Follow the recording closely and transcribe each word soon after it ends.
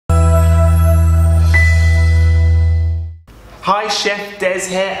Hi, Chef Des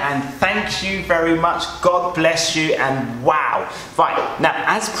here, and thank you very much. God bless you, and wow. Right, now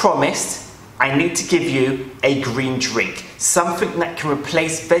as promised, I need to give you a green drink. Something that can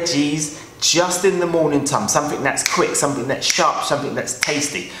replace veggies just in the morning time. Something that's quick, something that's sharp, something that's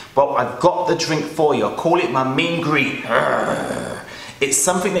tasty. Well, I've got the drink for you. I call it my Mean Green. It's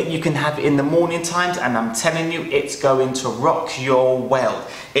something that you can have in the morning times, and I'm telling you, it's going to rock your world.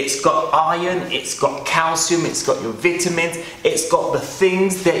 It's got iron, it's got calcium, it's got your vitamins, it's got the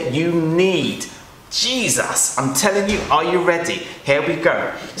things that you need. Jesus, I'm telling you, are you ready? Here we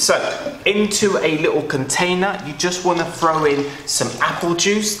go. So, into a little container, you just want to throw in some apple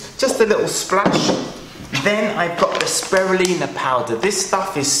juice, just a little splash. Then I've got the spirulina powder. This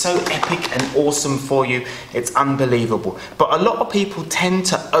stuff is so epic and awesome for you. It's unbelievable. But a lot of people tend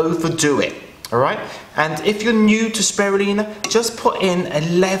to overdo it. Alright? And if you're new to spirulina, just put in a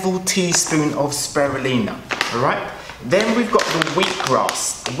level teaspoon of spirulina. Alright? Then we've got the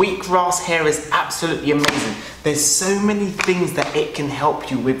wheatgrass. The wheatgrass here is absolutely amazing. There's so many things that it can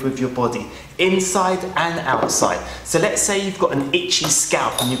help you with your body, inside and outside. So let's say you've got an itchy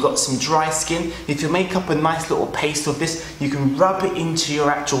scalp and you've got some dry skin. If you make up a nice little paste of this, you can rub it into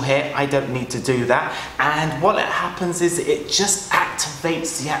your actual hair. I don't need to do that. And what happens is it just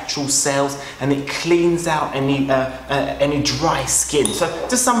activates the actual cells and it cleans out any dry skin. So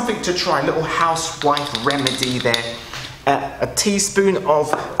just something to try, a little housewife remedy there. A teaspoon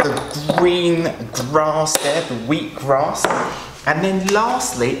of the green grass there, the wheat grass. And then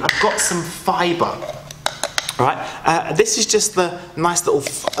lastly, I've got some fibre. Right, this is just the nice little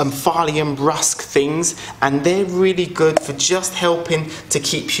Thallium rusk things, and they're really good for just helping to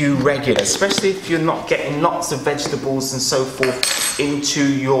keep you regular, especially if you're not getting lots of vegetables and so forth into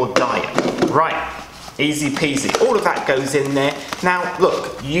your diet. Right, easy peasy. All of that goes in there. Now,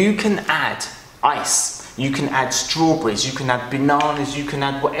 look, you can add ice. You can add strawberries, you can add bananas, you can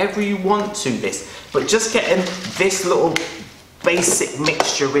add whatever you want to this. But just getting this little basic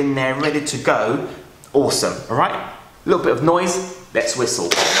mixture in there ready to go, awesome, all right? A little bit of noise, let's whistle.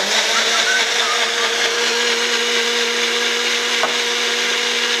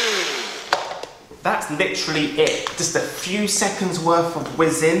 That's literally it. Just a few seconds worth of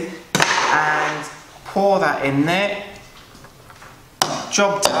whizzing, and pour that in there.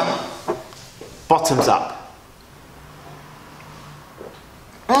 Job done. Bottoms up.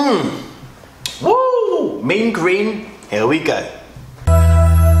 Woo! Mean Green, here we go.